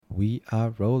We are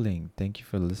rolling. Thank you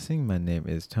for listening. My name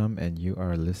is Tom, and you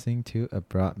are listening to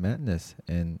Abroad Madness.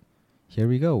 And here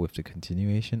we go with the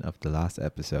continuation of the last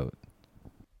episode.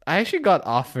 I actually got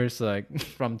offers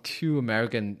from 2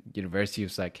 American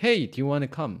universities like, hey, do you want to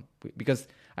come? Because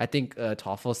I think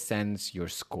TOEFL sends your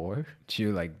score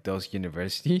to those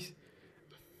universities.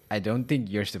 I don't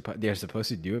think they're supposed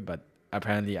to do it, but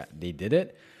apparently they did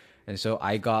it. And so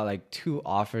I got 2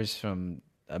 offers from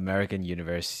American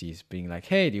universities being like,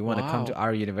 hey, do you want to come to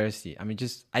our university? I mean,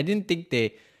 I didn't think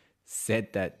they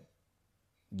said that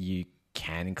you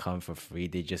can come for free.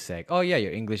 They just said, oh yeah,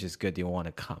 your English is good. Do you want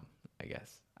to come? I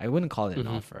guess. I wouldn't call it an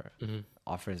offer.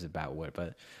 Offer is a bad word.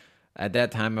 But at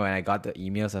that time when I got the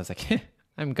emails, I was like,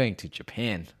 I'm going to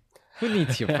Japan. Who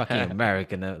needs your fucking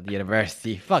American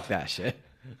university? Fuck that shit.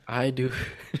 I do.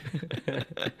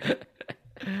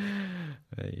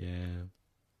 But yeah.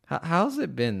 How's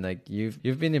it been?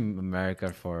 You've been in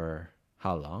America for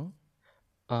how long?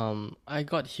 I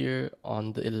got here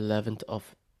on the 11th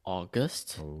of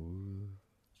August.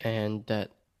 And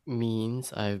that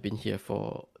means I've been here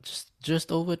for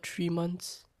just over 3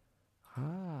 months.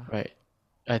 Right.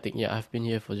 I think, yeah, I've been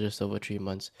here for just over 3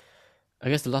 months. I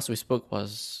guess the last we spoke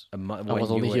was I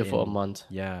was only here for a month.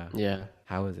 Yeah. Yeah.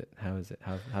 How is it? How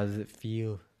does it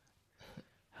feel?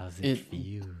 How does it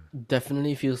feel?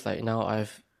 Definitely feels like now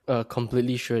I've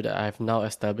completely sure that I've now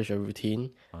established a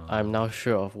routine. I'm now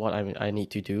sure of what I need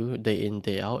to do day in,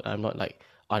 day out. I'm not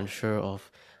unsure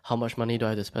of how much money do I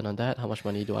have to spend on that, how much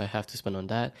money do I have to spend on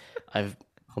that. I've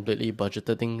completely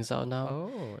budgeted things out now.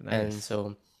 Oh, nice. And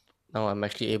so now I'm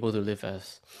actually able to live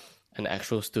as an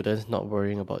actual student, not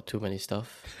worrying about too many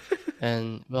stuff.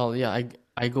 And well, yeah,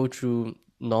 I go through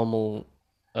normal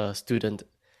student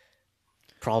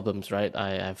problems, right?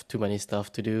 I have too many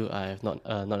stuff to do. I have not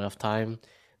enough time.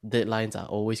 Deadlines are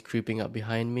always creeping up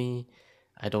behind me.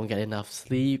 I don't get enough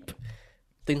sleep.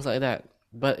 Things like that.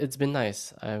 But it's been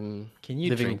nice. Can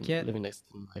you drink yet? Living next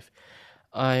to life.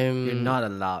 You're not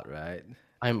allowed, right?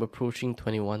 I'm approaching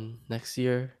 21 next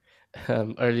year,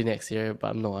 early next year.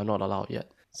 But no, I'm not allowed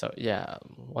yet. So yeah,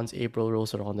 once April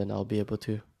rolls around, then I'll be able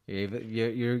to.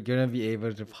 You're gonna be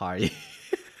able to party.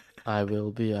 I will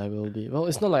be. Well,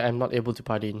 it's not like I'm not able to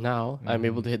party now. I'm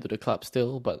able to head to the club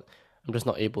still, but I'm just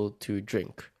not able to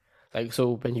drink.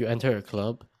 So when you enter a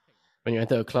club,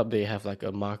 they have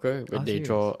a marker where they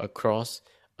draw a cross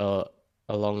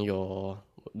along your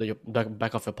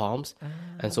back of your palms.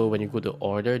 And so when you go to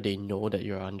order, they know that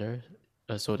you're under,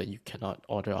 so that you cannot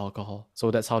order alcohol.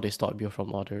 So that's how they stop you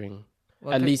from ordering.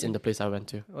 Well, at least in the place I went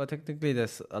to. Well, technically,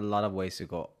 there's a lot of ways to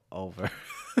go over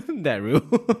that rule.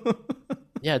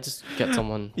 Yeah, just get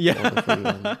someone. Yeah,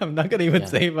 I'm not gonna even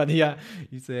say, but yeah,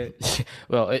 you say it.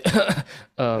 Well,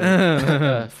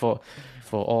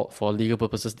 for legal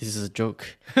purposes, this is a joke.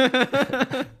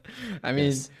 I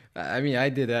mean, I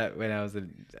did that when I was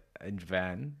in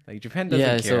Japan. Japan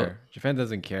doesn't care. Japan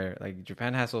doesn't care.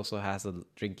 Japan also has a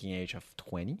drinking age of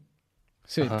 20.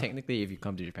 So technically, if you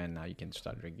come to Japan now, you can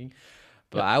start drinking.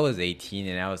 But I was 18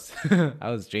 and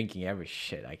I was drinking every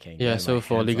shit I can. Yeah, so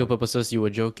for legal purposes, you were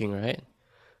joking, right?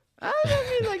 I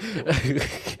mean,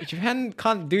 Japan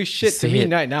can't do shit to me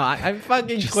right now. I'm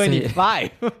fucking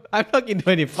 25. I'm fucking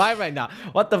 25 right now.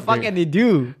 What the fuck can they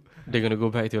do? They're gonna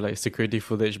go back to security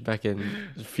footage back in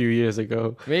a few years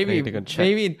ago. Maybe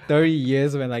in 30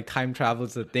 years when time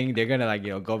travel's a thing, they're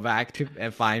gonna go back to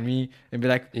and find me and be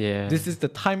like, yeah, this is the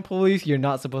time police. You're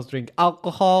not supposed to drink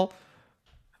alcohol.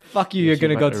 Fuck you. You're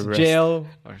gonna go to jail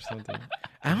or something.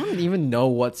 I don't even know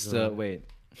what's the wait.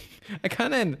 I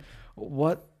kind of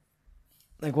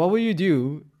what will you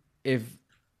do if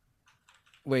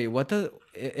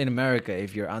in America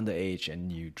if you're underage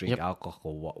and you drink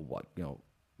alcohol? What do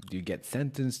you get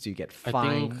sentenced? Do you get fined?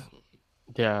 I think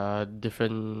there are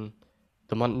different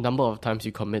number of times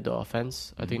you commit the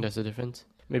offense. I think there's a difference.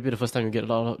 Maybe the first time you get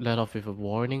let off with a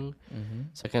warning.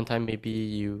 Second time maybe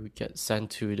you get sent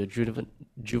to the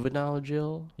juvenile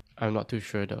jail. I'm not too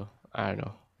sure though. I don't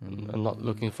know. I'm not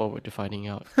looking forward to finding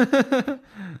out.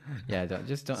 Yeah,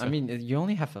 don't. I mean, you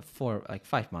only have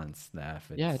 5 months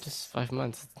left. Yeah, just 5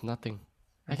 months. It's nothing.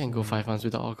 I can go 5 months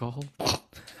without alcohol.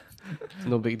 It's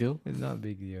no big deal. It's not a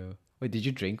big deal. Wait, did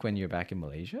you drink when you're back in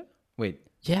Malaysia? Wait.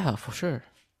 Yeah, for sure.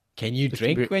 Can you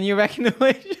drink when you're back in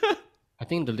Malaysia? I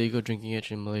think the legal drinking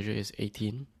age in Malaysia is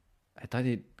 18. I thought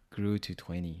it grew to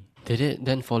 20. Did it?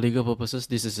 Then for legal purposes,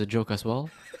 this is a joke as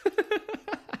well?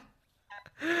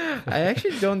 I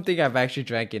actually don't think I've actually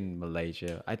drank in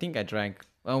Malaysia. I think I drank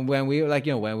when we were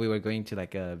when we were going to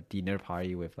a dinner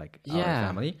party with our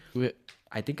family.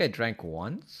 I think I drank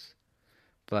once,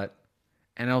 but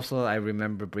And also, I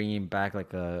remember bringing back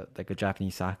like a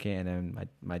Japanese sake, and then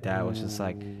my dad was just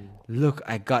like, Ooh. "Look,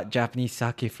 I got Japanese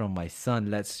sake from my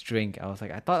son. Let's drink." I was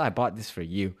like, "I thought I bought this for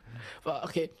you." But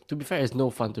okay, to be fair, it's no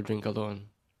fun to drink alone.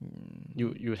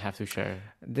 You would have to share.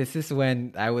 This is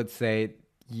when I would say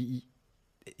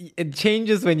it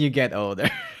changes when you get older.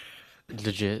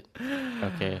 Legit.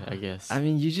 Okay, I guess. I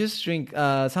mean, you just drink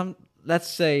some. Let's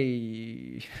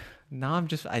say now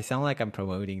I sound like I'm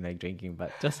promoting like drinking,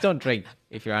 but just don't drink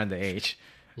if you're underage.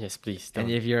 Yes, please. And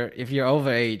Don't. if you're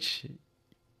overage,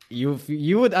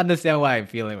 you would understand why I'm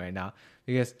feeling right now,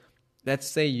 because let's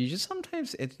say you just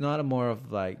sometimes it's not a more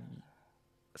of like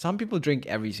some people drink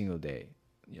every single day.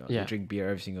 You know, Yeah. they drink beer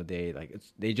every single day. Like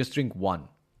they just drink one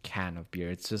can of beer.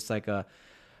 It's just like a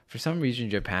for some reason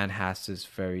Japan has this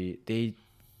very they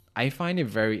I find it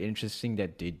very interesting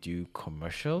that they do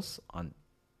commercials on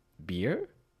beer.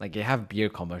 Like they have beer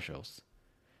commercials.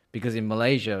 Because in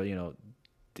Malaysia, you know,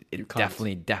 You it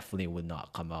can't. definitely would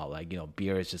not come out. Like, you know,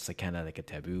 beer is just like kind of like a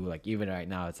taboo. Like even right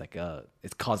now it's like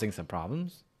it's causing some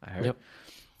problems, I heard. Yep.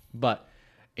 But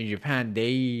in Japan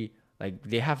they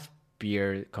have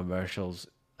beer commercials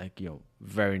like, you know,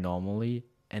 very normally,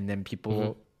 and then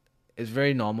people it's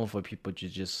very normal for people to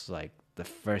just like the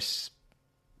first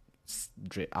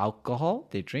alcohol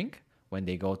they drink when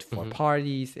they go to for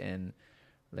parties and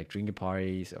like drinking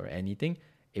parties or anything,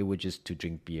 it would just to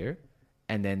drink beer,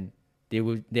 and then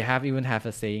they have even have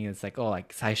a saying. It's like, oh,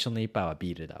 like 最初の一杯は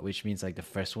ビールだ, which means like the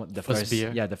first one, the First first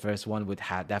beer. yeah, the first one would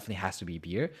have definitely has to be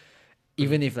beer,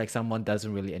 even if like someone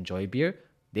doesn't really enjoy beer,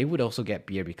 they would also get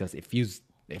beer because it feels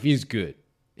good.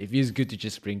 It feels good to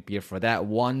just drink beer for that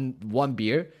one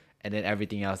beer, and then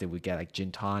everything else they would get like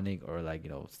gin tonic or like, you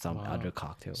know, some other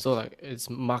cocktail. So like it's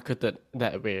marketed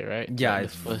that way, right? Yeah, Like,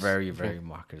 it's the first very drink. very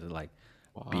marketed. Like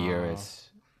beer Wow. is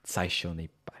最初の一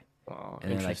杯. Wow,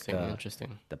 And then, like, interesting, the-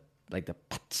 interesting. Like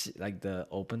the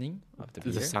opening of the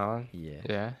beer. The sound. Yeah.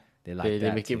 Yeah. They like They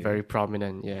that make too. it very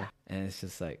prominent. Yeah. And it's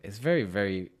just like it's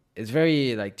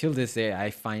very like till this day I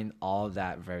find all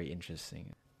that very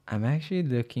interesting. I'm actually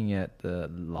looking at the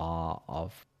law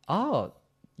of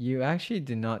you actually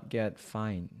did not get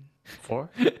fined. For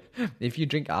If you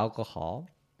drink alcohol,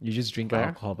 you just drink Where?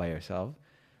 alcohol by yourself,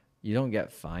 you don't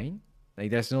get fined. Like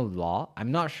there's no law.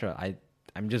 I'm not sure.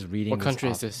 I'm just reading what this country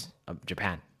off- is this?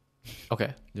 Japan.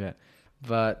 Okay. Yeah.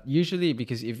 But usually,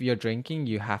 because if you're drinking,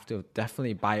 you have to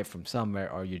definitely buy it from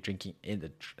somewhere, or you're drinking in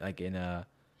the like in a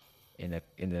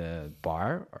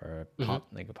bar or a pub,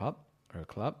 like a pub or a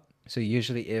club. So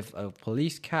usually, if a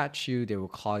police catch you, they will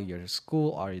call your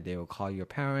school or they will call your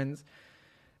parents.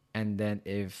 And then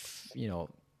if you know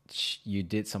you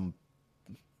did some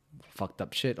fucked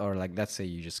up shit, or like let's say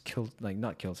you just killed, like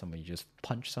not killed someone, you just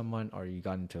punched someone, or you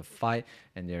got into a fight,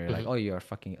 and they're like, oh, you're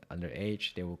fucking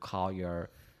underage, they will call your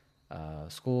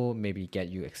school, maybe get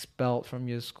you expelled from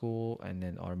your school, and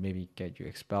then or maybe get you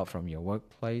expelled from your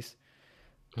workplace.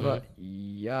 But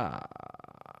yeah,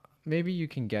 maybe you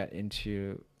can get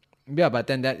into but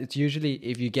then that it's usually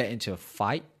if you get into a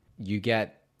fight, you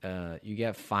get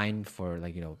fined for,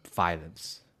 like, you know,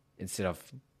 violence instead of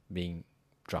being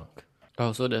drunk.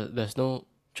 Oh, so there's no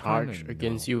charge Kinda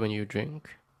against you when you drink?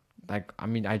 Like, I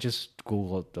mean, I just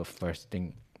googled the first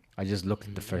thing. I just looked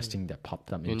at the first thing that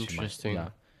popped up into my Interesting. yeah.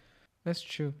 That's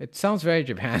true. It sounds very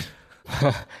Japan.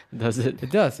 Does it?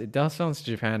 It does. It does sound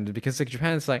Japan, because like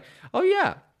Japan is like, oh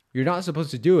yeah, you're not supposed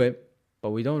to do it,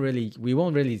 but we won't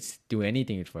really do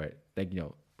anything for it. Like, you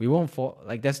know, we won't fall.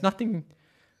 Like, there's nothing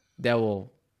that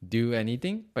will do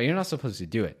anything, but you're not supposed to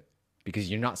do it because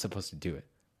you're not supposed to do it.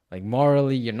 Like,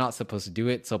 morally, you're not supposed to do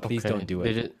it, so please Okay. don't do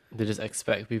it. They just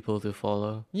expect people to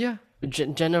follow. Yeah,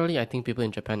 Generally, I think people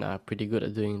in Japan are pretty good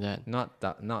at doing that. not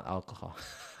alcohol.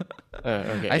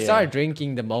 Okay. I yeah. started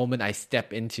drinking the moment I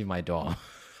step into my dorm.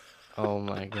 Oh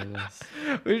my goodness.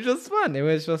 Which was fun. It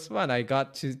was just fun. I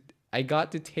got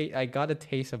a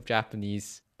taste of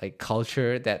Japanese like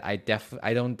culture that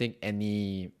I don't think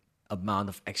any amount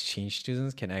of exchange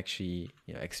students can actually,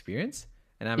 you know, experience.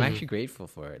 And I'm actually grateful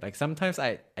for it. Like sometimes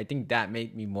I think that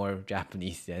made me more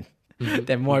Japanese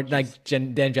than more like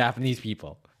than Japanese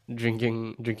people.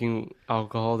 Drinking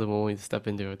alcohol the moment you step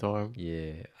into your dorm.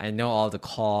 Yeah, I know all the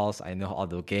calls. I know all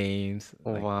the games.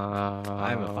 Like, Wow.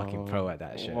 I'm a fucking pro at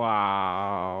that shit.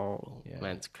 Wow. Yeah.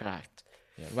 Man's cracked.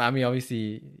 Yeah, but I mean,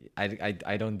 obviously,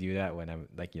 I don't do that when I'm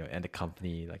like, you know, at the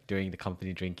company, like during the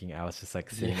company drinking. I was just like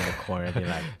sitting in the corner, being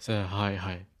like, So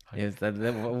hi. yes,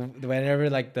 whenever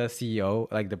like the CEO,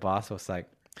 like the boss was like,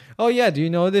 oh yeah, do you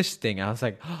know this thing? I was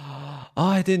like, oh,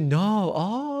 I didn't know.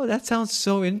 Oh Oh, that sounds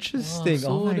so interesting. so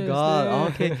Oh my there's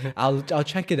god. there. Okay, I'll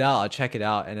check it out. I'll check it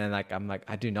out. And then like I'm like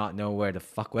I do not know where the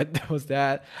fuck what was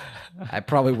that. I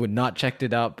probably would not checked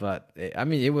it out, but I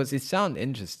mean it sounded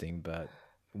interesting, but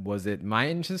was it my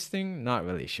interesting? Not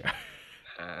really sure.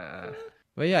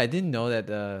 But yeah, I didn't know that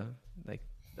like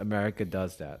America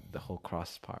does that, the whole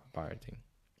cross bar thing.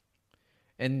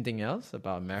 Anything else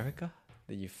about America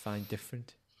that you find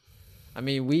different? I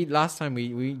mean, we last time we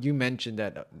you mentioned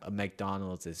that a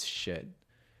McDonald's is shit,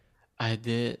 I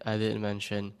did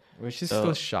mention. which is So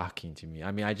still shocking to me.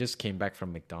 I mean, I just came back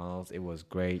from McDonald's. It was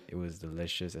great. It was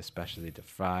delicious, especially the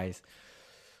fries.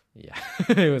 Yeah,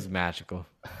 it was magical.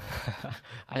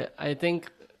 I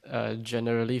think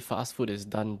generally fast food is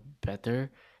done better.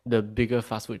 The bigger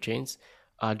fast food chains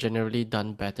are generally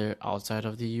done better outside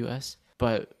of the US.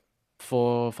 But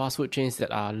for fast food chains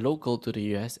that are local to the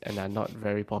US and are not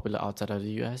very popular outside of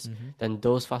the US, then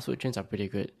those fast food chains are pretty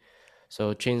good.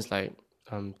 So chains like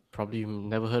probably you've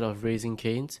never heard of Raising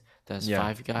Cane's. There's Yeah,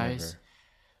 Five Guys.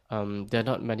 There are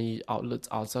not many outlets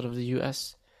outside of the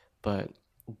US, but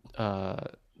uh,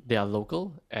 they are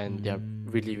local and they are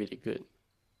really, really good.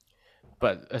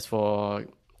 But as for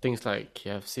things like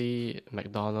KFC,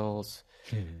 McDonald's,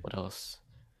 what else?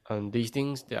 These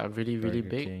things they are really, really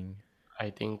Burger big. King. I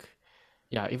think,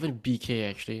 yeah, even BK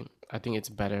actually. I think it's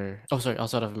better. Oh, sorry,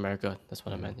 outside of America. That's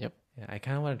what I meant. Yep. Yeah, I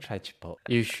kind of want to try Chipotle.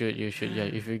 You should. Yeah,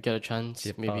 if you get a chance,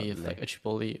 maybe if Chipotle. like a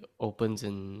Chipotle opens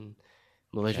in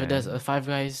Malaysia, Yeah. there's a Five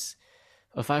Guys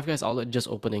outlet just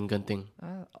opened in Genting.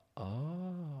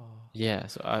 Oh. Yeah,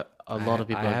 so a lot of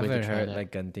people I are going to haven't try heard that.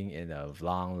 like Genting in a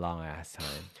long ass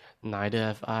time. Neither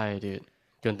have I, dude.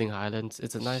 Genting Highlands,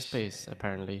 it's a nice place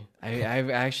apparently. I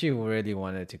actually really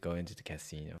wanted to go into the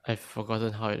casino. I've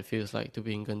forgotten how it feels like to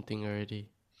be in Genting already.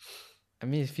 I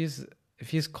mean, it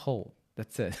feels cold.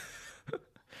 That's it.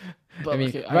 But I mean,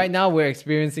 okay, right now we're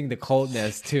experiencing the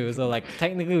coldness too. So like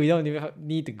technically, we don't even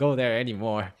need to go there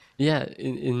anymore. Yeah,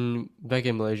 in back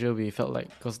in Malaysia, we felt like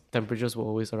because temperatures were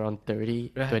always around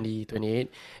 30, Right. 20,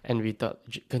 28, and we thought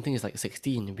Genting is like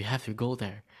 16. We have to go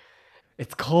there.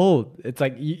 It's cold. It's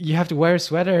like you have to wear a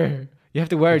sweater. You have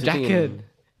to wear a I'm sitting jacket.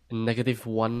 in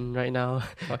 -1 right now.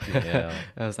 Fucking hell.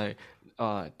 I was like,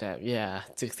 oh damn, yeah,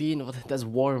 16. That's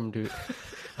warm, dude.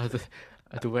 I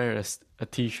had to wear a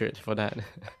t-shirt for that.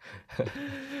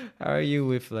 How are you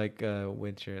with like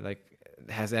winter? Like,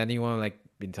 has anyone like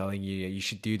been telling you you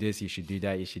should do this, you should do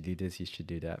that, you should do this, you should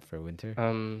do that for winter?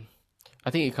 I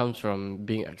think it comes from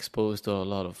being exposed to a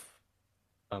lot of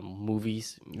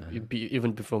movies,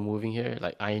 even before moving here.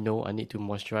 Like I know I need to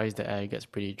moisturize. The air gets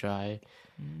pretty dry.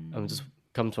 Just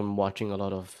comes from watching a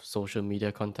lot of social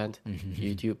media content,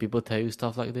 YouTube. People tell you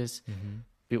stuff like this.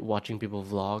 Watching people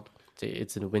vlog. Say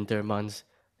it's in the winter months,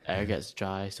 air gets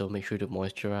dry, so make sure to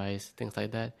moisturize. Things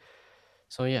like that.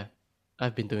 So yeah,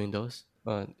 I've been doing those.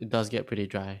 It does get pretty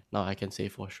dry now. I can say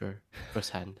for sure,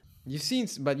 firsthand. You've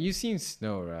seen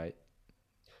snow, right?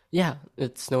 Yeah,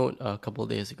 it snowed a couple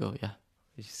days ago. Yeah.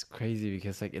 It's just crazy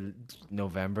because like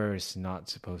November is not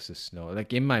supposed to snow.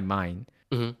 Like in my mind,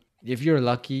 if you're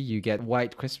lucky, you get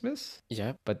white Christmas.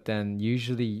 Yeah. But then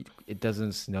usually it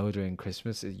doesn't snow during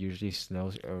Christmas. It usually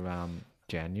snows around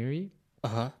January,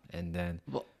 and then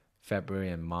Well, February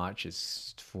and March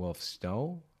is full of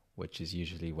snow, which is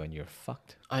usually when you're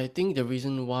fucked. I think the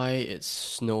reason why it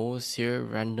snows here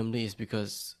randomly is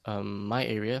because my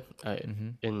area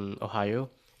in Ohio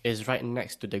is right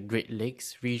next to the Great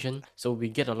Lakes region, so we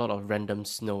get a lot of random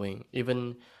snowing.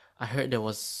 Even I heard there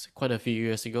was quite a few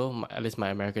years ago, at least my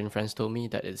American friends told me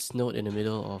that it snowed in the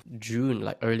middle of June,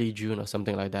 like early June or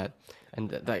something like that,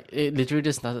 and like it literally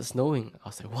just started snowing. I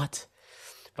was like, what?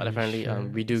 But apparently,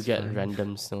 we do get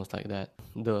random snows like that.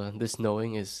 This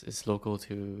snowing is local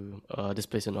to this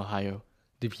place in Ohio.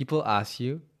 Do people ask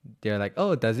you? They're like,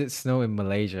 "Oh, does it snow in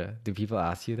Malaysia?" Do people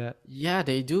ask you that? Yeah,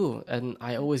 they do, and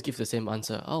I always give the same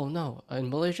answer. Oh no,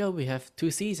 in Malaysia we have 2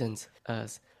 seasons.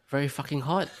 It's very fucking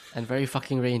hot and very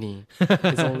fucking rainy.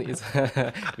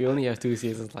 We only have 2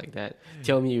 seasons like that.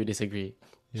 Tell me you disagree.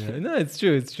 Yeah, no, it's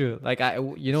true. It's true. Like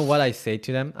you know what I say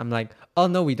to them? I'm like, "Oh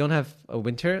no, we don't have a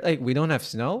winter. Like we don't have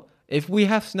snow. If we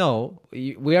have snow,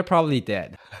 we are probably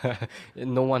dead."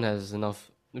 No one has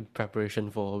enough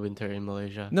preparation for winter in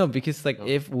Malaysia. No, because like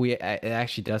if it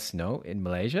actually does snow in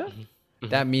Malaysia,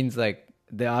 that means like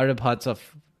the other parts of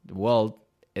the world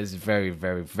is very,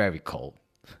 very, very cold.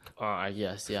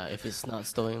 Yes, yeah. If it's not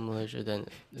snowing in Malaysia, then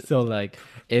So like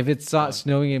if it's not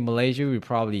snowing in Malaysia, we're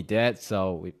probably dead.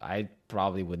 So I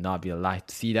probably would not be alive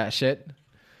to see that shit.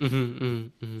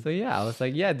 So yeah, I was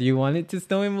like, yeah, do you want it to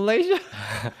snow in Malaysia?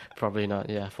 Probably not.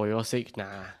 Yeah, for your sake,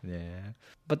 nah. Yeah.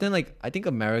 But then like I think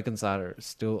Americans are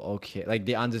still okay. Like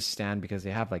they understand because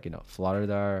they have like,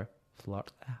 Florida?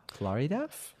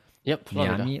 Yep,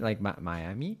 Florida. Miami, like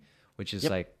Miami, which is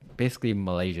Yep. like basically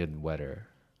Malaysian weather,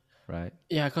 right?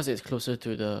 Yeah, because it's closer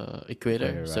to the equator,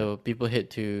 Equator, right. so people head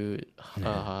to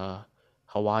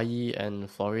Hawaii and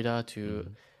Florida to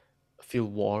feel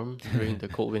warm during the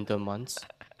cold winter months.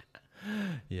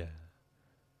 Yeah.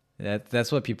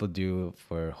 That's what people do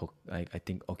for like I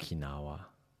think Okinawa.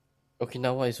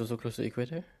 Okinawa is also close to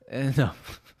equator. No,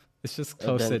 it's just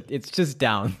closer. then- It's just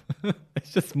down.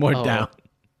 It's just more Oh, down.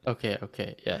 Okay,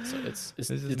 yeah. So This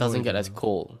is it doesn't more get as down.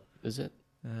 cold, is it?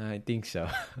 I think so.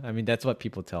 I mean, that's what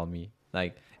people tell me.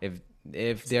 Like if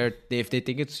they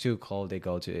think it's too cold, they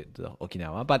go to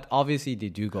Okinawa. But obviously, they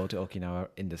do go to Okinawa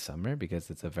in the summer because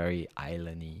it's a very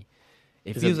islandy.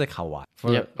 It Is feels it- like Hawaii.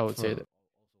 Yep, I would say that.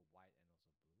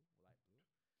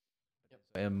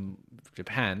 In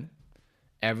Japan,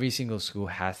 every single school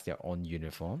has their own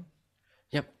uniform.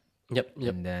 Yep.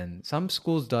 And then some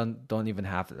schools don't even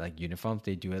have like uniforms.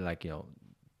 They do it like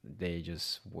they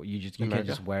just you can America?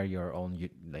 just wear your own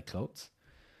like clothes.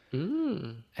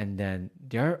 Mm. And then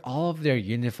all of their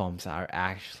uniforms are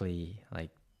actually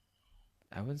like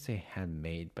I wouldn't say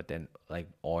handmade, but then like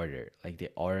ordered. Like they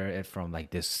order it from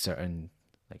like this certain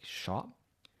like shop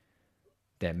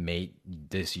that made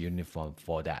this uniform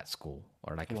for that school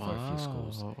or like for a few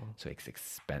schools. Wow. So it's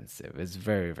expensive. It's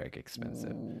very, very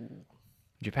expensive.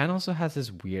 Japan also has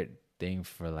this weird thing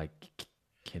for like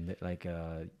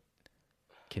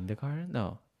kindergarten?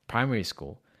 No, primary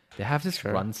school. They have this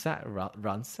Sure. rundlesack?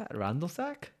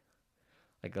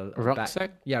 Like a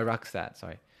Rucksack? rucksack,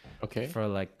 sorry. Okay. For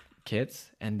like kids,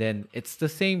 and then it's the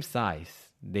same size.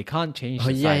 They can't change Oh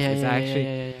the yeah, size. yeah, It's yeah, actually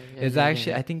yeah,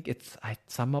 yeah, yeah. I think it's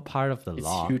somehow part of the It's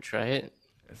law. huge, right?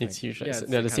 It's It's like- huge. Right? yeah, So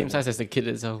it's they're like the same kind of size as the kid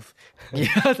itself.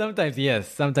 Yeah, sometimes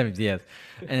yes,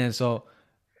 and then so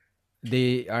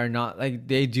they are not like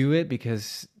they do it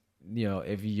because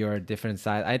if you're a different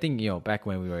size. I think back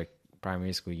when we were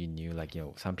primary school, you knew like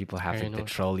some people have I like the know.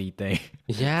 trolley thing.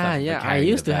 Yeah, Some people yeah. I carry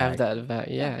used the to have bag. that bag.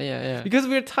 Yeah. Because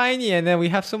we're tiny and then we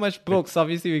have so much books.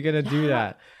 Obviously, we're gonna do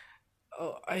that.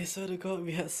 Oh, I swear to God,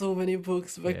 we had so many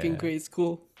books back in Yeah. grade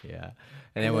school. Yeah,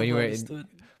 and then when you were in,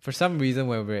 for some reason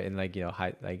when we were in like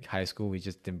high school, we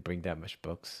just didn't bring that much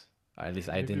books. Or at least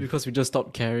I didn't. Because we just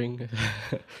stopped caring.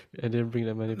 I didn't bring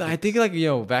that many No, books. I think like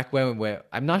back when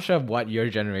I'm not sure what your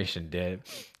generation did,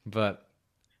 but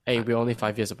Hey, we're only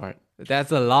 5 years apart.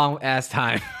 that's a long ass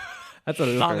time. That's a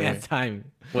long ass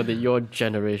time. What did your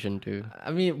generation do?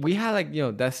 I mean, we had like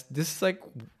this is like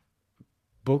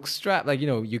book strap, like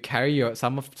you carry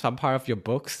some part of your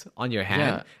books on your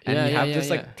hand, and you have this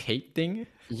like tape thing.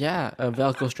 Yeah, a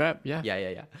Velcro strap. Yeah.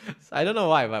 Yeah. So I don't know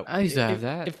why, but I used to have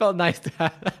that. It felt nice to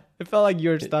have that. It felt like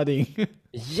you're studying.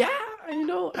 Yeah, I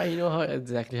know how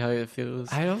exactly how it feels.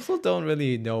 I also don't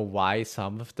really know why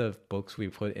some of the books we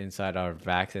put inside our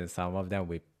bags and some of them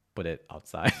we put it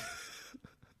outside.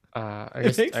 I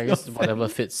makes guess no whatever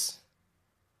fits.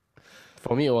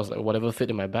 For me, it was like whatever fit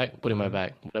in my bag, put in my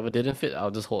bag. Whatever didn't fit, I'll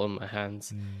just hold in my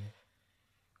hands.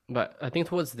 But I think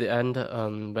towards the end,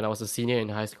 when I was a senior in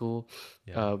high school,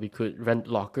 we could rent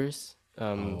lockers.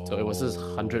 So it was just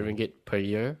 100 ringgit per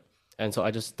year. And so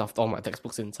I just stuffed all my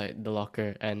textbooks inside the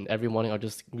locker. And every morning I'll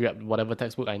just grab whatever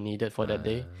textbook I needed for that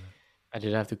day. I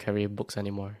didn't have to carry books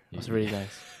anymore. It was really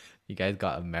nice. You guys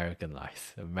got American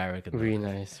life. Really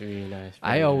nice, really nice.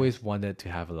 I really always wanted to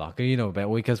have a locker, but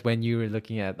because when you were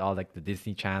looking at all like the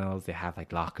Disney channels, they have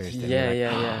like lockers. nice. and you're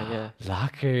Yeah, like, yeah.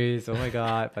 Lockers. Oh my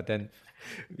god! But then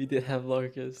We did have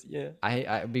lockers, yeah.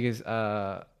 I because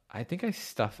I think I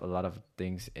stuff a lot of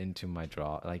things into my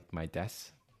drawer, like my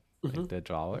desk, like the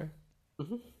drawer,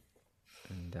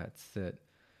 and that's it.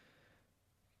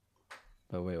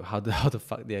 But wait, how the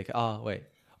fuck did I? Oh wait.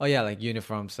 Oh yeah, like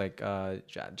uniforms, like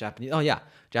Japanese. Oh yeah,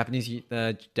 Japanese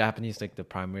like the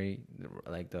primary,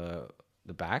 like the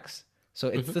bags. So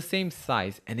it's the same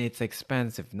size and it's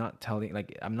expensive. Not telling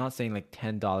like I'm not saying like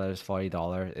 $10,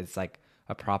 $40. It's like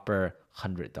a proper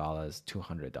 $100,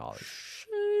 $200.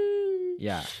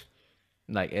 Yeah,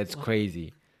 like it's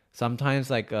crazy. Sometimes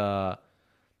like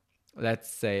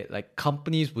let's say like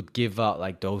companies would give out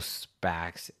like those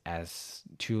bags as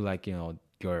to like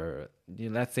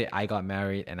let's say I got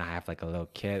married and I have like a little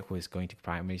kid who is going to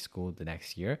primary school the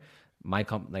next year. Like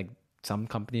some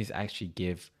companies actually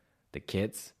give the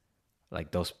kids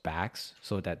like those bags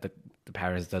so that the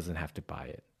parents doesn't have to buy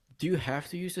it. Do you have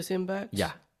to use the same bags?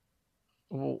 Yeah.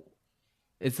 Well,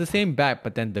 it's the same bag,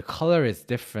 but then the color is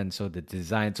different. So the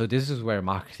design, so this is where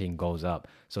marketing goes up.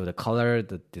 So the color,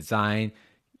 the design,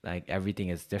 like everything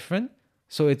is different.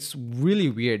 So it's really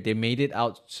weird. They made it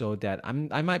out so that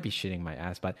I might be shitting my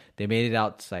ass, but they made it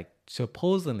out like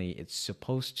supposedly it's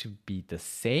supposed to be the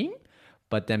same,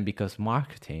 but then because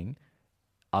marketing,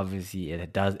 obviously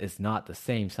it's not the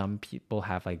same. Some people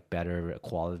have like better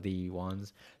quality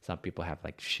ones, some people have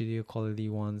like shittier quality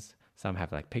ones, some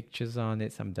have like pictures on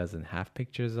it, some doesn't have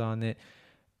pictures on it.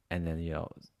 And then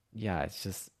yeah,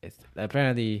 it's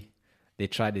apparently they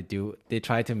try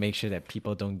to make sure that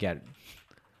people don't get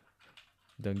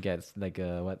like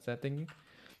what's that thing,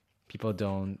 people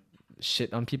don't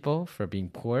shit on people for being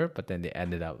poor, but then they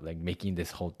ended up like making this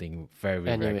whole thing very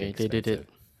Anyway, they did it.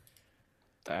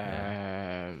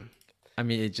 Yeah. I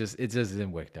mean, it just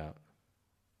didn't work out.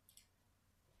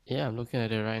 Yeah, I'm looking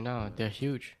at it right now. They're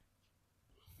huge.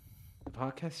 The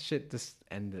podcast shit just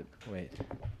ended. Wait.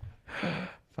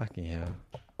 Fucking hell.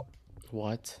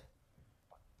 What?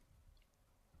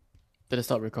 Did it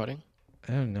stop recording?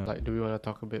 I don't know. Like, do we want to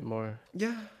talk a bit more?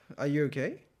 Yeah. Are you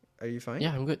okay? Are you fine?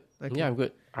 Yeah, I'm good. Okay. Yeah, I'm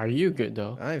good. Are you good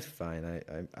though? I'm fine.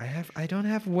 I don't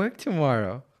have work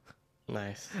tomorrow.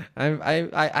 Nice.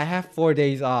 I have 4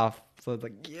 days off. So it's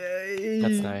like, yay.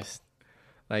 That's nice.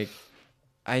 Like,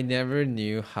 I never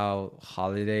knew how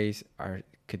holidays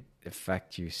could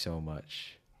affect you so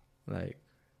much. Like,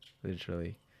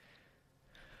 literally.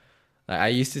 Like, I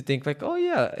used to think like, oh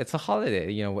yeah, it's a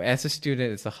holiday. You know, as a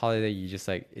student, it's a holiday. You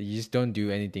just don't do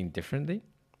anything differently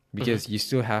because you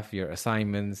still have your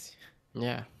assignments.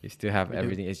 Yeah. You still have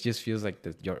everything. It just feels like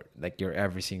your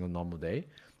every single normal day.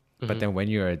 But then when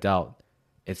you're an adult,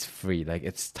 it's free. Like,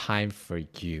 it's time for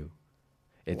you.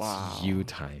 It's you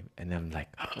time. And I'm like,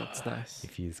 oh, that's nice.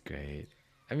 It feels great.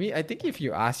 I mean, I think if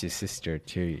you ask your sister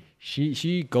too,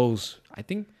 she goes, I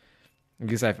think,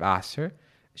 because I've asked her,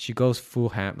 she goes full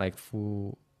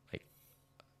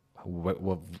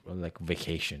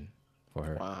vacation for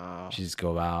her. Wow. She just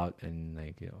go out and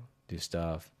like, do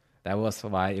stuff. That was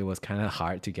why it was kind of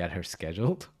hard to get her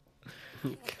scheduled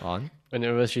on.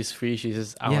 Whenever she's free, she's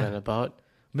just out and about.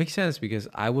 Makes sense because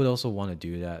I would also want to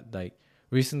do that. Like,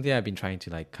 recently I've been trying to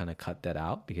like kind of cut that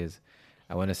out because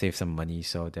I want to save some money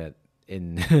so that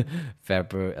in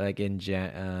February, like in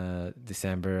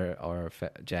December or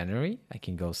January, I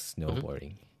can go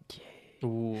snowboarding.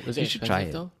 Ooh, is You it should try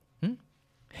expensive it. though?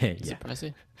 Hey, Is yeah. it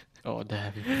pricey? Oh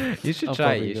damn! You should I'll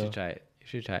try it. probably You go. should try it. You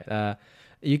should try it.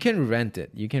 You can rent it.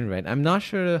 You can rent. I'm not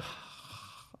sure.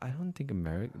 I don't think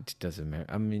America does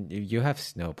America. I mean, if you have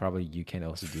snow, probably you can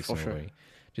also do For sure. snowboarding.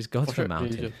 Just go to sure, a we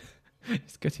mountain.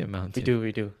 Just go to a mountain.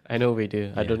 We do. I know we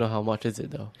do. I Yeah. don't know how much is it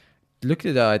though. Look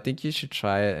it up. I think you should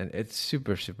try it, and it's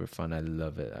super super fun. I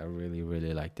love it. I really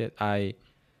really liked it.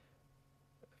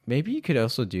 Maybe you could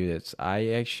also do this. I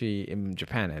actually, in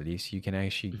Japan at least, you can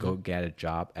actually go get a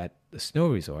job at the snow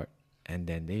resort, and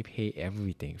then they pay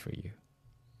everything for you.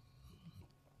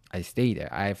 I stayed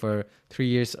there. For 3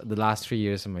 years, the last 3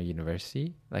 years of my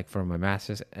university, like for my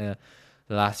master's, the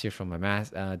last year for my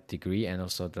degree, and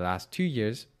also the last 2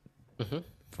 years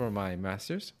for my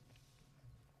master's.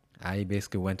 I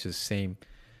basically went to the same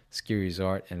ski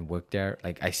resort and worked there.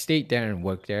 Like, I stayed there and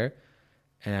worked there,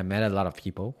 and I met a lot of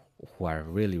people who are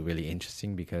really, really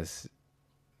interesting because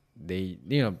they,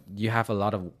 you have a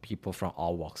lot of people from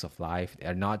all walks of life.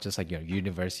 They're not just like your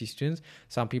university students.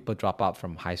 Some people drop out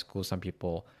from high school. Some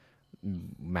people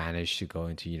manage to go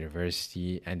into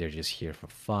university and they're just here for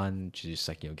fun, to just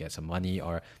like, get some money,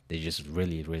 or they just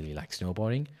really, really like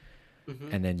snowboarding.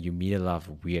 And then you meet a lot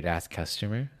of weird ass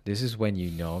customer. This is when you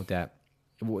know that.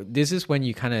 This is when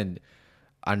you kind of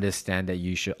understand that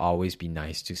you should always be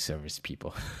nice to service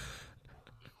people.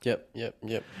 Yep.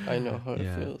 I know how Yeah.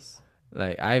 it feels.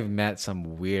 Like, I've met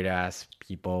some weird ass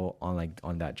people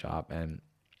on that job, and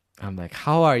I'm like,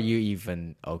 how are you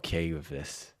even okay with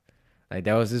this? Like,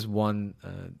 there was this one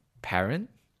parent,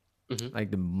 like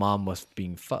the mom was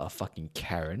being a fucking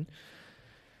Karen.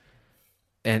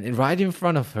 And right in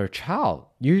front of her child,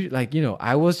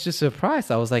 I was just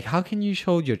surprised. I was like, how can you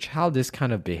show your child this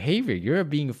kind of behavior? You're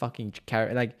being a fucking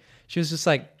Karen. Like, she was just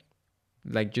like,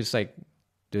 do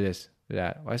this, do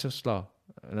that. Why so slow?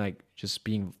 Like, just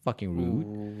being fucking rude.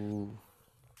 Ooh.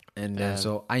 And then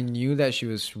so I knew that she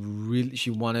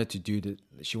wanted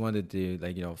to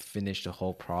like, finish the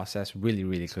whole process really,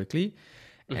 really quickly.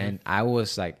 And I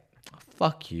was like,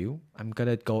 fuck you. I'm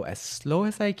gonna go as slow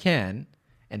as I can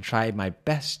and try my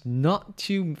best not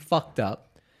to fucked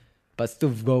up, but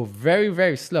still go very,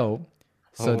 very slow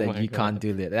so Oh that my you can't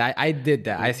do it. I did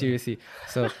that. I seriously.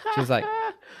 So she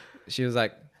was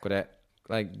like, "Kore,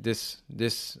 like this,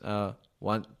 2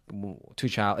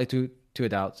 child, two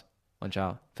adults, one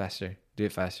child, faster, do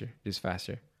it faster, do this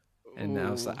faster. And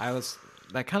I was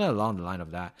like kind of along the line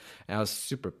of that, and I was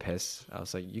super pissed. I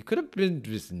was like, you could have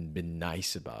been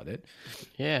nice about it.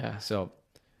 Yeah. So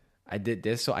I did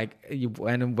this. So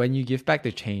when you give back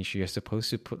the change, you're supposed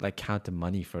to put like count the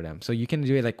money for them. So you can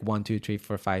do it like 1, 2, 3,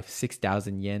 4, 5,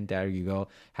 6,000 yen. There you go.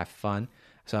 Have fun.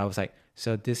 So I was like,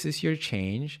 so this is your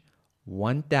change: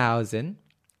 1,000,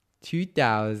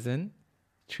 2,000,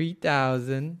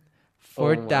 3,000, Oh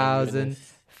my 4,000,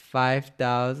 goodness.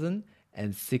 5,000,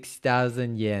 and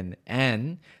 6,000 yen.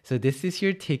 And so this is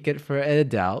your ticket for an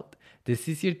adult. This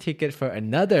is your ticket for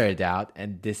another adult,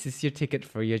 and this is your ticket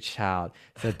for your child.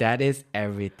 So that is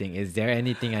everything. Is there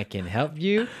anything I can help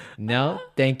you? No?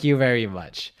 Thank you very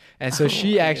much. And so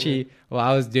she actually,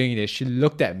 while I was doing this, she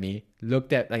looked at me,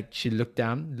 she looked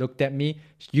down, looked at me.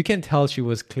 You can tell she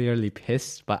was clearly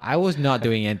pissed, but I was not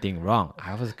doing anything wrong.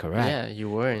 I was correct. Yeah, you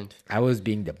weren't. I was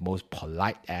being the most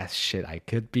polite ass shit I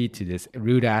could be to this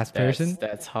rude ass person.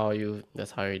 That's how you do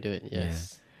it.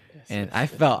 Yes. Yes, And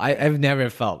yes, I've never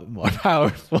felt more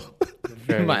powerful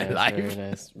very in my nice, life. Very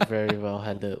nice. Very well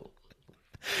handled.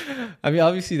 I mean,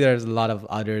 obviously, there's a lot of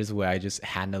others where I just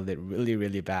handled it really,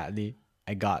 really badly.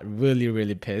 I got really,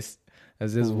 really pissed.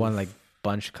 There's this one like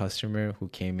bunch customer who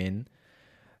came in.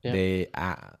 Yeah.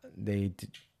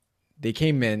 They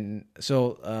came in.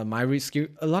 So a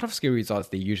lot of skill resorts,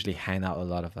 they usually hand out a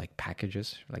lot of like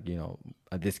packages, like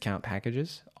a discount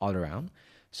packages all around.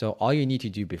 So all you need to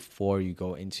do before you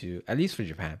go into, at least for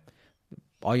Japan,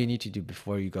 all you need to do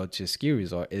before you go to a ski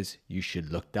resort is you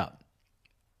should look up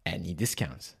any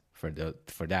discounts for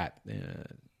that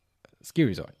ski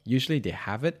resort. Usually they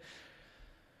have it,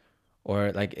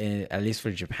 or like at least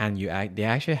for Japan, they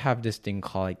actually have this thing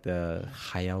called like the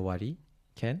Hayawari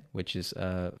Ken, which is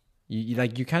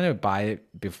you kind of buy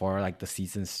it before like the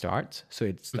season starts, so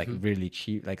it's like really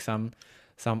cheap. Like some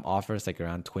offers like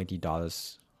around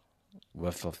 $20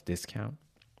 worth of discount.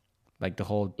 Like the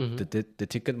whole the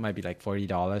ticket might be like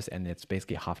 $40, and it's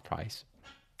basically half price.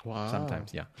 Wow.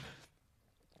 Sometimes, yeah.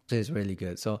 So it's really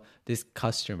good. So this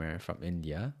customer from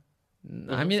India,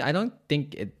 I mean, I don't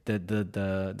think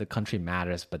the country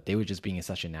matters, but they were just being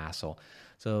such an asshole.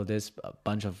 So there's a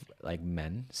bunch of like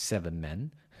 7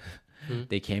 men.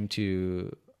 They came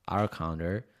to our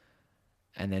counter,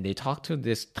 and then they talked to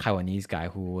this Taiwanese guy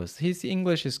his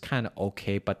English is kind of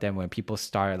okay, but then when people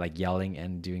start like yelling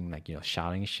and doing like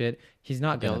shouting shit, he's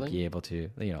not gonna be able to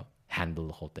handle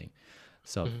the whole thing.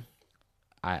 So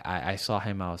I saw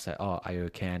him. I was like, "Oh, are you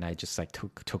okay?" And I just like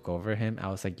took over him. I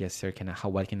was like, "Yes, sir.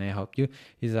 What can I help you?"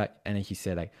 He's like, and then he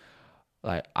said like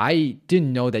I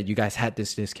didn't know that you guys had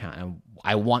this discount, and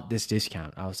I want this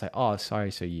discount. I was like, "Oh,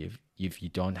 sorry. So if you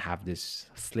don't have this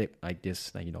slip like this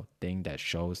thing that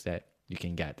shows that you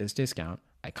can get this discount,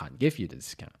 I can't give you the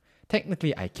discount.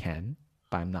 Technically, I can,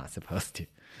 but I'm not supposed to,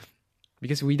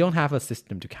 because we don't have a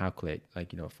system to calculate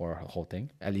for a whole thing.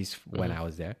 At least when I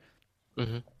was there."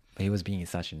 But he was being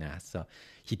such an ass, so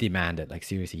he demanded, like,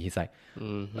 seriously. He's like,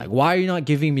 why are you not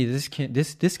giving me this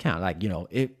discount? Like,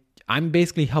 if I'm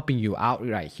basically helping you out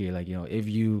right here, like, if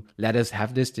you let us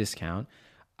have this discount,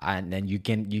 and then you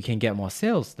can get more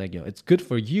sales, like, it's good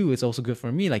for you, it's also good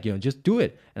for me, like, just do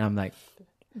it. And I'm like,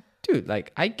 dude,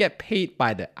 like, I get paid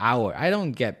by the hour, I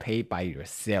don't get paid by your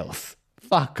sales.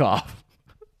 Fuck off.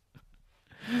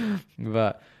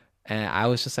 And I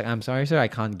was just like, I'm sorry, sir, I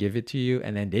can't give it to you.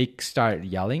 And then they started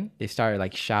yelling. They started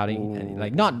like shouting, and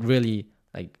like not really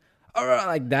like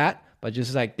that, but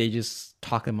just like they just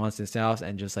talk amongst themselves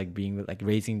and just like being like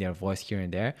raising their voice here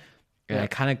and there. And I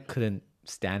kind of couldn't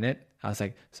stand it. I was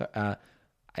like, so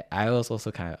I was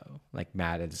also kind of like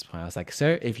mad at this point. I was like,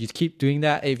 sir, if you keep doing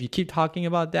that, if you keep talking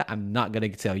about that, I'm not gonna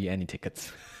sell you any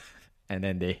tickets. And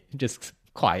then they just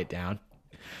quiet down.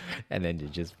 And then they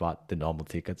just bought the normal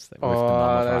tickets with the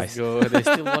normal price. Go. They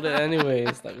still bought it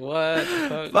anyways. Like, what?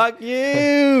 Fuck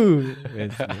you!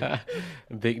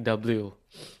 Big W.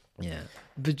 Yeah.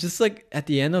 But just like at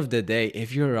the end of the day,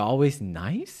 if you're always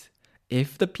nice,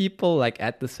 if the people like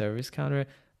at the service counter,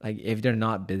 like if they're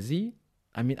not busy,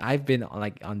 I mean, I've been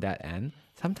like on that end.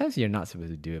 Sometimes you're not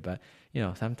supposed to do it, but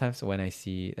sometimes when I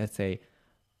see, let's say,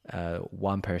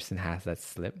 one person has that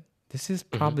slip, this is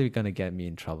probably going to get me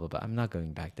in trouble, but I'm not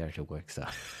going back there to work. So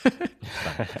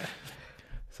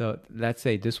let's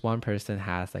say this one person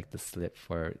has like the slip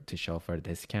to show for the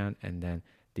discount, and then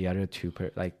the other two,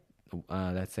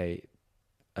 let's say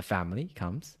a family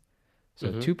comes.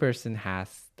 So two person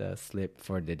has the slip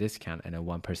for the discount, and then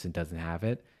one person doesn't have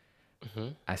it.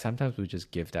 I sometimes would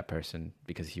just give that person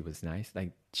because he was nice,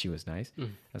 like she was nice. I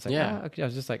was like, okay. I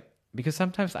was just like, because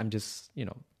sometimes I'm just,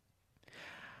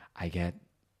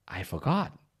 I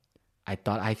forgot. I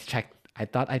thought I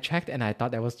checked, and I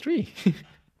thought that was 3.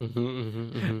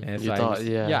 And You so thought,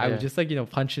 I was just like,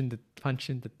 punch in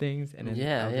the things, and then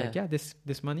Yeah, I was yeah. like, yeah,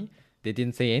 this money. They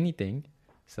didn't say anything,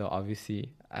 so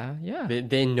obviously, yeah.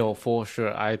 They know for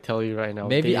sure. I tell you right now.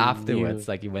 Maybe they afterwards,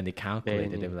 knew. like when they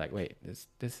calculated, they knew. were like, wait, this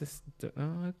is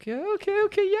okay,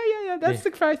 yeah, that's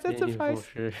the price, They that's the knew price.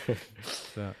 for sure.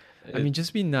 So I mean,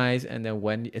 just be nice, and then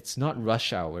when it's not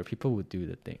rush hour, people would do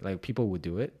the thing. Like people would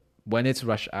do it when it's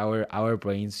rush hour. Our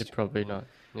brains, It's probably not.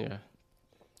 Yeah.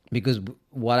 because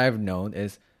what I've known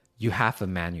is you have a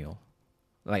manual,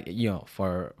 like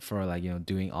for like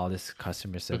doing all this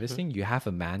customer servicing, you have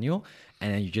a manual,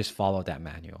 and then you just follow that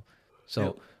manual. So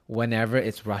Yep. whenever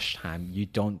it's rush time, you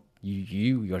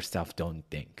yourself don't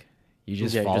think. You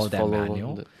just Yeah, you follow just that follow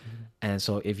manual. the- And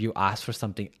so if you ask for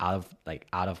something out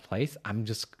of place, I'm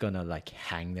just gonna like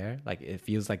hang there. Like it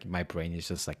feels like my brain is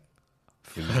just like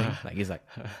freezing. Like it's like,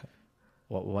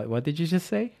 what did you just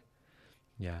say?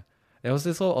 Yeah, there was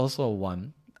this also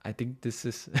one. I think this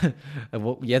is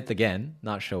yet again,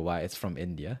 not sure why, it's from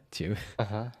India too.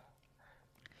 Uh-huh.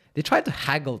 They tried to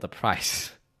haggle the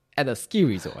price at a ski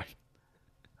resort,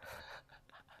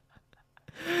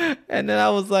 and then I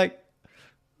was like,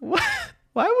 what?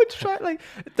 Why would you try, like,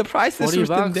 the price is 40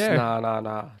 written bucks? there?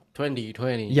 Nah. 20.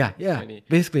 Yeah, 20.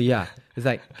 basically, yeah. It's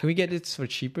like, can we get this for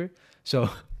cheaper? So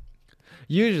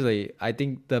usually, I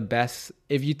think the best,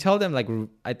 if you tell them, like,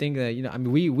 I think that, I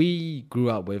mean, we grew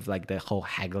up with like the whole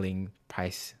haggling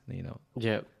price,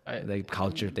 Yeah. like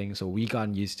culture thing. So we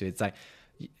got used to it. It's like,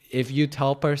 if you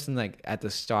tell a person like at the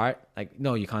start, like,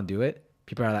 no, you can't do it,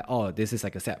 people are like, oh, this is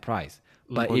like a set price.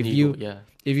 But if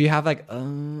you have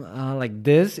like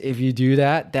this, if you do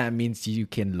that, that means you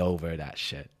can lower that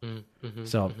shit.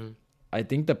 So I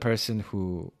think the person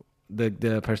who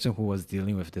the person who was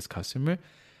dealing with this customer,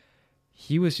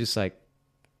 he was just like,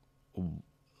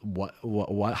 what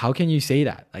how can you say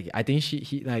that? Like, I think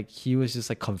he was just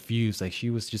like confused. Like, she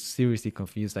was just seriously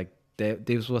confused. Like,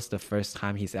 this was the first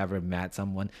time he's ever met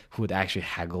someone who would actually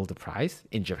haggle the price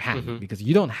in Japan, because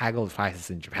you don't haggle the prices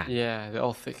in Japan. Yeah, they're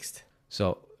all fixed.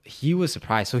 So he was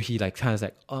surprised. So he like kind of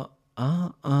like,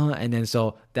 and then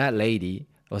so that lady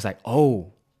was like,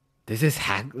 oh, this is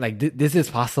this is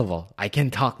possible. I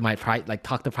can talk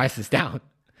the prices down.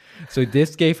 So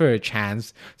this gave her a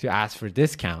chance to ask for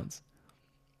discounts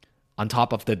on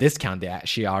top of the discount that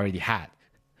she already had.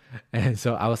 And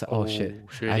so I was like, oh shit,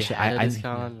 She already had a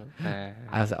discount. I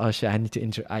was like, oh shit, I need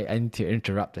to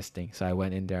interrupt this thing. So I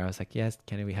went in there. I was like, yes,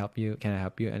 can we help you? Can I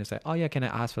help you? And it's like, oh yeah, can I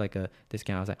ask for like a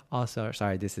discount? I was like, oh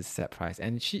sorry, this is set price.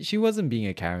 And she wasn't being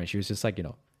a Karen. She was just like,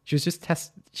 she was just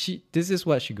this is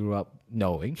what she grew up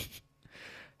knowing.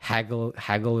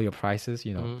 Haggle your prices,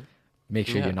 make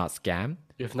sure you're not scammed.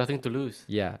 You have nothing to lose.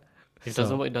 Yeah. If it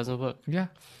doesn't work, it doesn't work. Yeah.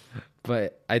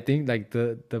 But I think like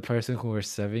the person who was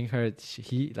serving her,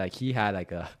 he had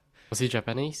like a, Was he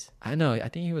Japanese? I know, I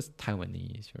think he was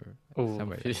Taiwanese or Oh,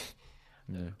 somewhere.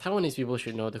 Yeah. Taiwanese people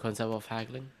should know the concept of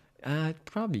haggling.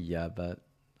 Probably, yeah, but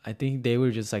I think they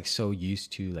were just like so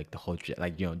used to like the whole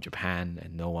Japan,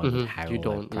 and no one would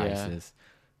haggle like prices.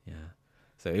 Yeah.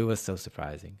 So it was so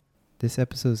surprising. This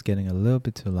episode is getting a little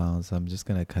bit too long, so I'm just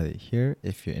gonna cut it here.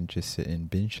 If you're interested in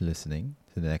binge listening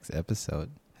to the next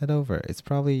episode, head over. It's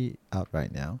probably out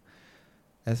right now.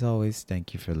 As always,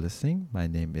 thank you for listening. My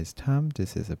name is Tom.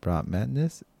 This is Abroad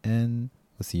Madness, and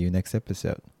we'll see you next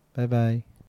episode. Bye bye.